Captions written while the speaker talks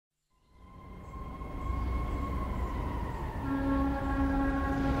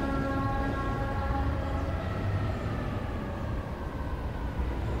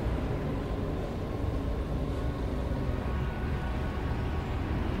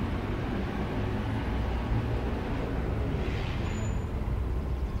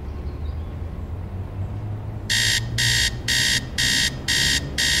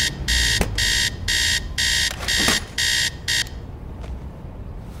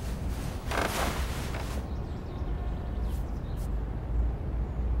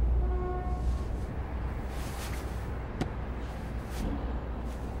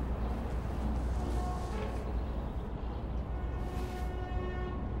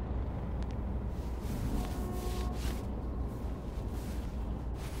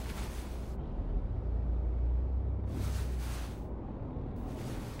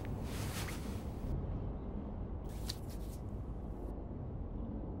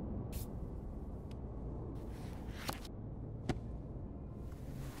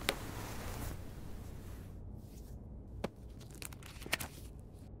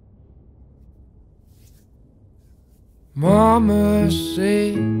Mama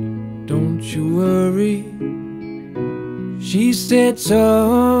said, don't you worry. She said,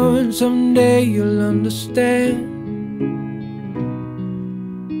 son, someday you'll understand.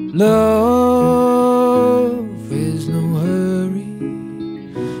 Love is no hurry,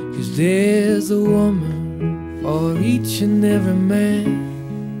 'cause there's a woman for each and every man.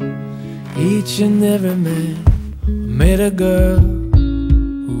 Each and every man. I met a girl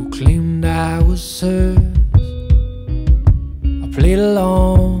who claimed I was hers. I played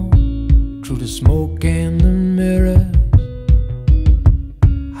along through the smoke and the mirrors.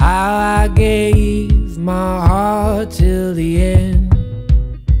 How I gave my heart till the end.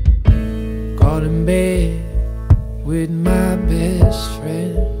 Got in bed with my best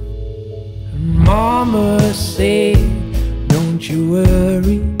friend. And Mama said, don't you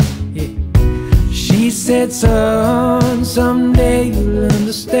worry. Yeah. She said, son, someday you'll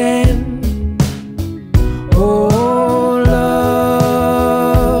understand. Oh, love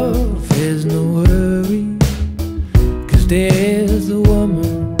is no hurry, 'cause there's a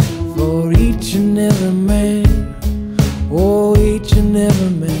woman for each and every man. Oh, each and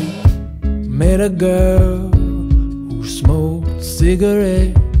every man. Met a girl who smoked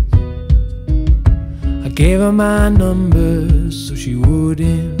cigarettes. I gave her my number so she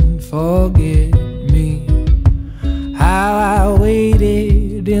wouldn't forget me. How I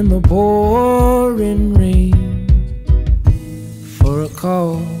waited in the pouring rain for a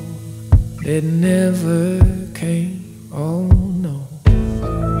call that never came. Oh no.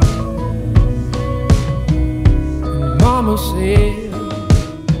 And Mama said,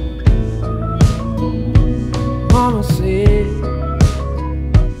 Mama said,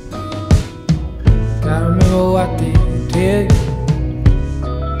 gotta remember what they tell you.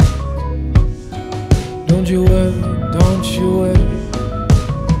 Don't you worry, don't you worry.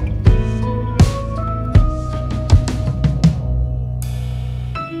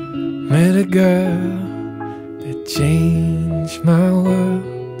 Met a girl that changed my world,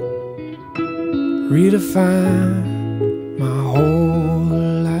 redefined my whole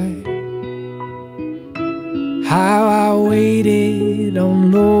life. How I waited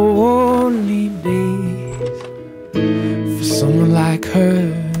on lonely days for someone like her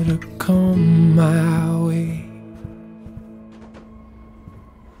to come my way.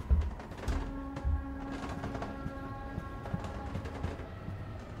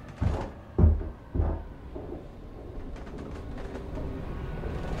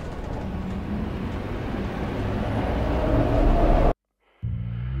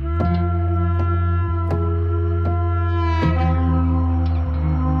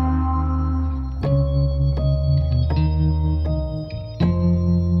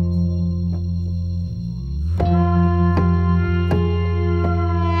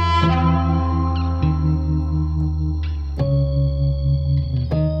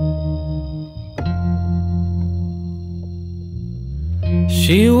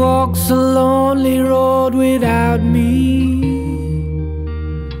 She walks a lonely road without me,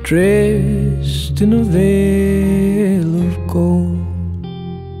 dressed in a veil of gold.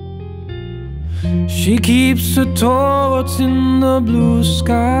 She keeps her thoughts in the blue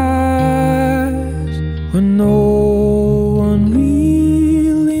skies when no one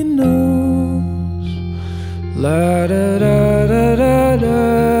really knows. La da da da da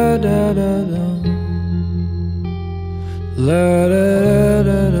da da da da. La da da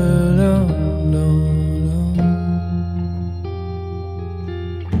da da da da.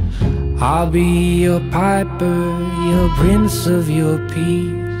 I'll be your piper, your prince of your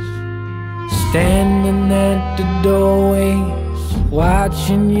peace, standing at the doorways,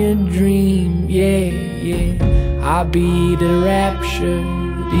 watching you dream. Yeah, yeah. I'll be the rapture,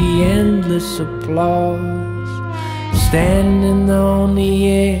 the endless applause, standing on the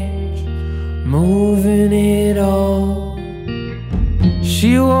edge, moving it all.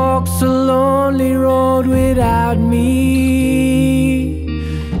 She walks a lonely road without me,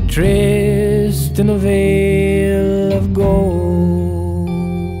 dressed in a veil of gold.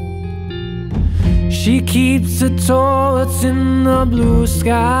 She keeps her thoughts in the blue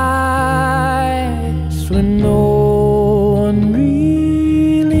skies when no one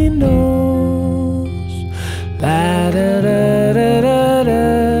really knows. La da da da da da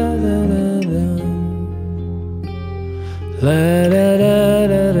da da. La da da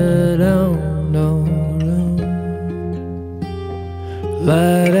da da da da. La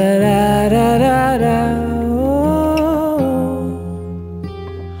da da da da da.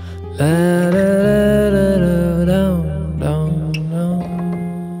 La da da da da da da.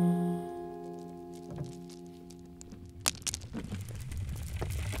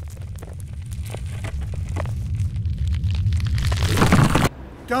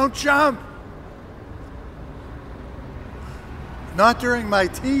 Don't jump! Not during my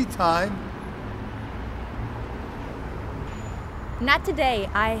tea time. Not today.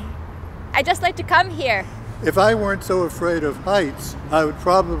 I just like to come here. If I weren't so afraid of heights, I would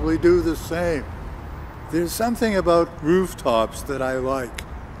probably do the same. There's something about rooftops that I like.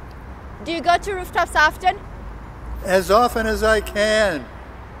 Do you go to rooftops often? As often as I can.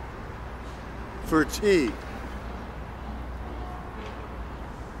 For tea.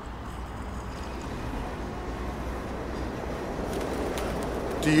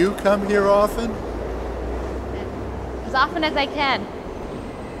 Do you come here often? As often as I can.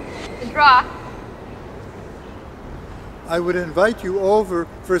 To draw. I would invite you over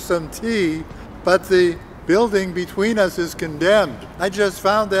for some tea, but the building between us is condemned. I just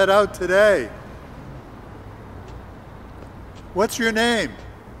found that out today. What's your name?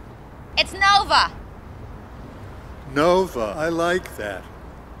 It's Nova. Nova, I like that.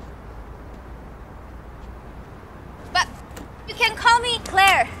 But you can call me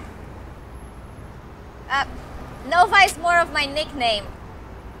Claire. Nova is more of my nickname.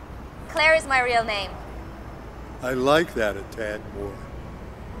 Claire is my real name. I like that a tad more.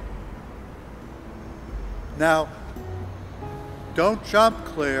 Now, don't jump,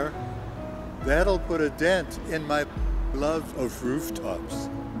 Claire. That'll put a dent in my love of rooftops.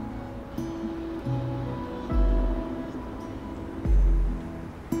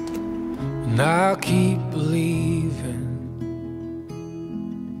 And I'll keep believing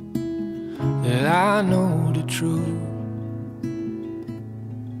that I know the truth.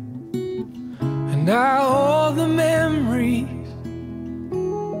 And I'll hold the memories,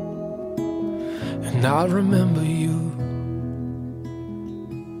 and I'll remember you.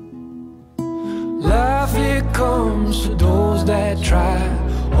 Life, it comes to those that try.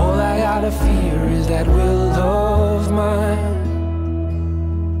 All I gotta fear is that will of mine.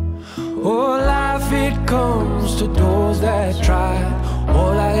 Oh, life, it comes to those that try.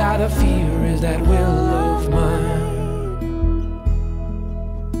 All I gotta fear is that will of mine.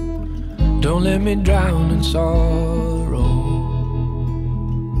 Don't let me drown in sorrow.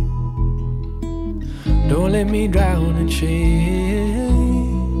 Don't let me drown in shame.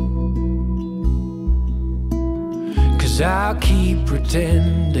 'Cause I'll keep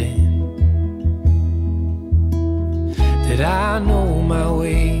pretending that I know my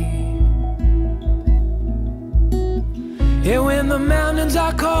way. And when the mountains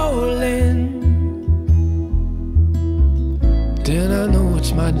are calling, then I know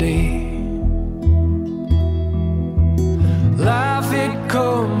it's my day. Life, it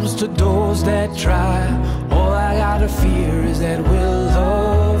comes to those that try. All I gotta fear is that will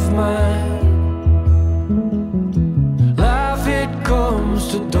of mine. Life, it comes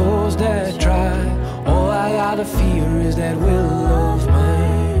to those that try. All I gotta fear is that will of mine.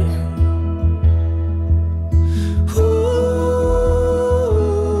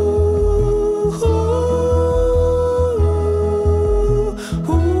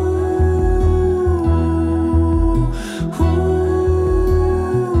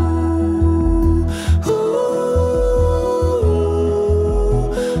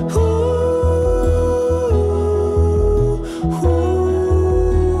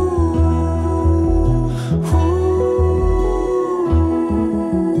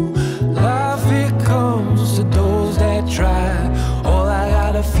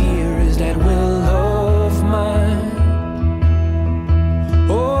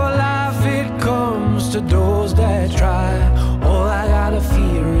 To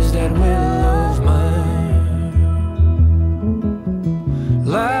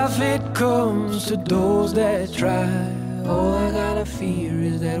those that try, all I gotta fear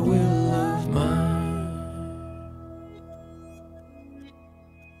is that will of mine.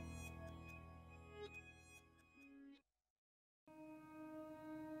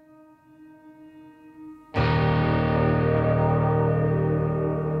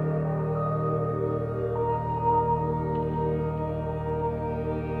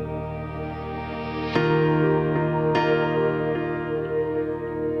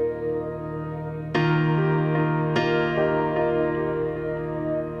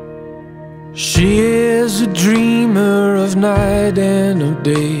 She is a dreamer of night and of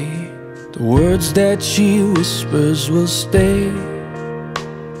day. The words that she whispers will stay.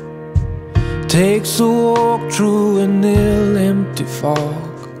 Takes a walk through an ill empty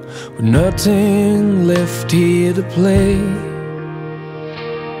fog, with nothing left here to play.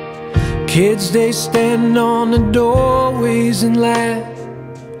 Kids, they stand on the doorways and laugh,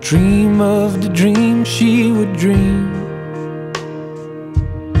 dream of the dream she would dream.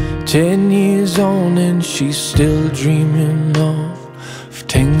 10 years on and she's still dreaming of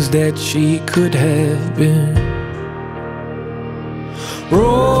 10 that she could have been.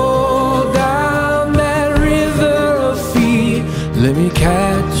 Roll down that river of fear, let me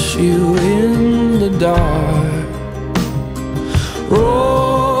catch you in the dark.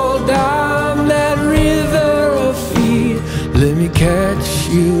 Roll down that river of fear, let me catch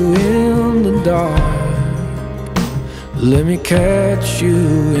you in the dark. Let me catch you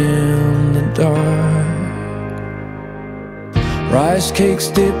in the dark. Rice cakes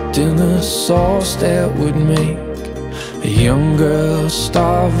dipped in a sauce that would make a young girl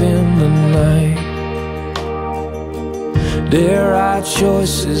starve in the night. There are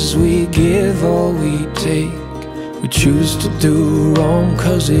choices, we give or we take. We choose to do wrong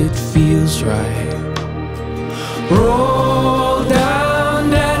 'cause it feels right. Roll down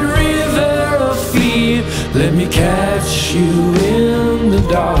that river of fear, let me catch you in the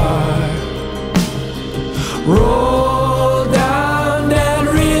dark. Roll down that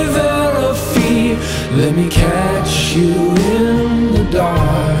river of fear, let me catch you in the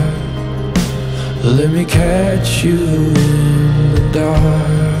dark. Let me catch you in the dark.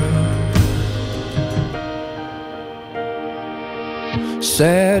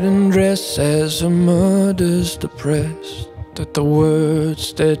 Sad and dressed as her mother's depressed at the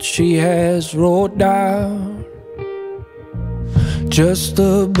words that she has wrote down. Just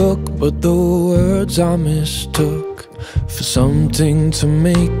a book, but the words I mistook for something to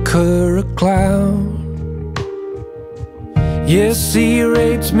make her a clown. Yes, he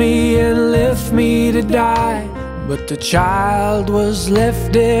raped me and left me to die, but the child was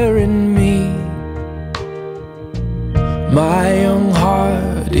left there in me. My young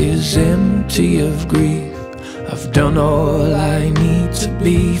heart is empty of grief. I've done all I need to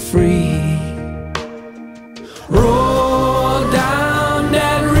be free. Roll down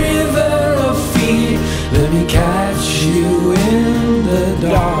that river of fear, let me catch you in the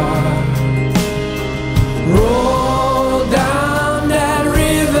dark. Roll down that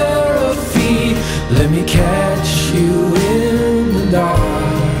river of fear, let me catch you in the dark.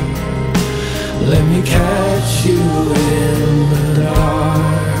 Let me catch you in the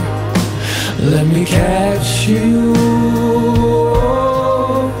dark. Let me catch you.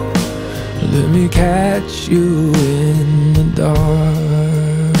 Let me catch you in the dark.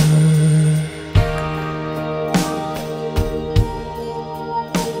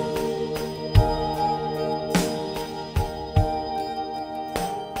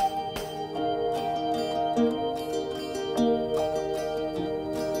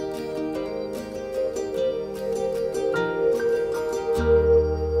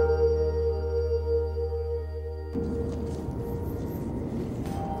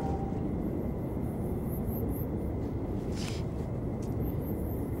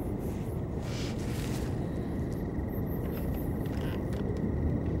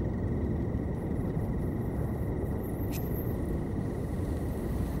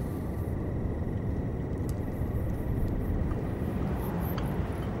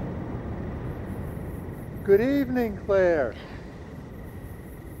 Good evening, Claire.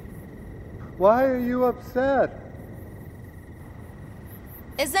 Why are you upset?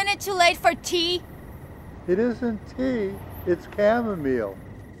 Isn't it too late for tea? It isn't tea, it's chamomile.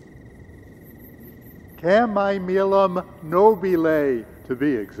 Chamomilum nobile, to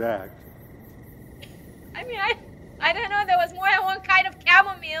be exact. I mean, I didn't know there was more than one kind of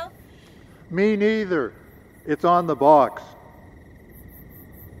chamomile. Me neither. It's on the box.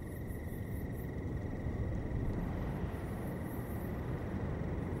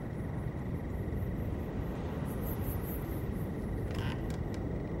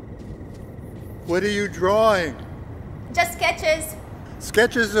 What are you drawing? Just sketches.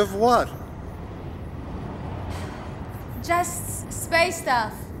 Sketches of what? Just space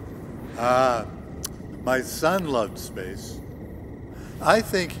stuff. Ah, my son loved space. I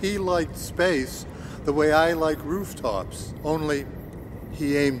think he liked space the way I like rooftops, only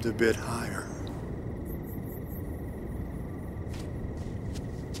he aimed a bit higher.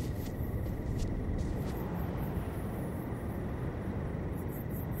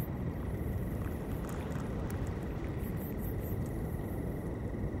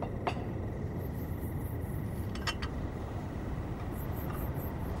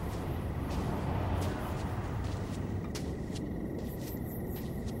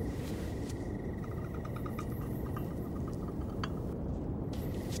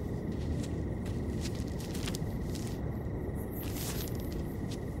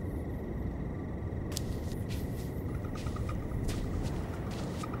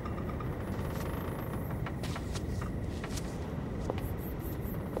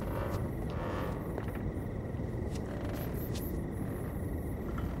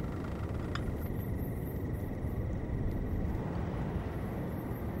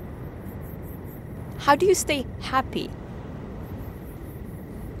 How do you stay happy?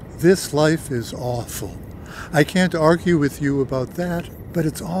 This life is awful. I can't argue with you about that, but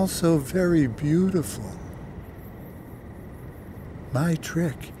it's also very beautiful. My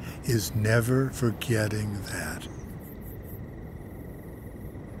trick is never forgetting that.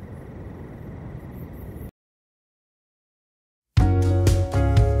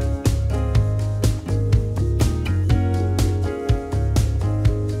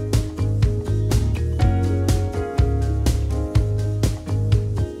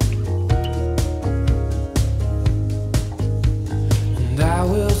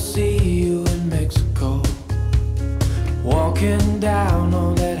 Walking down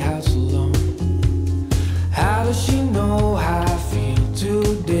on that house alone. How does she know how I feel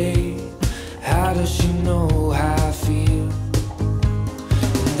today? How does she know how I feel?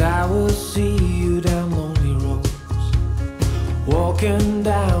 And I will see you down lonely roads, walking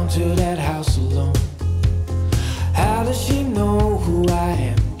down to that house alone. How does she know who I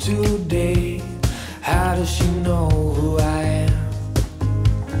am today? How does she know who I am?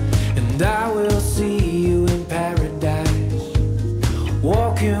 And I will see you in paradise,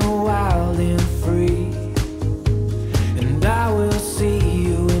 walking wild and free. And I will see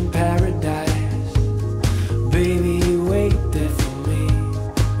you in paradise. Baby, wait there for me.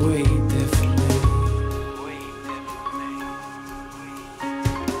 Wait there for me. Wait there for me.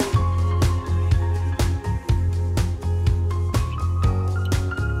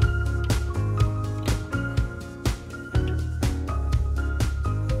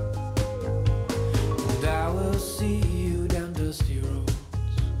 And I will see you down dusty roads,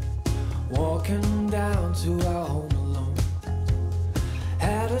 walking down to our home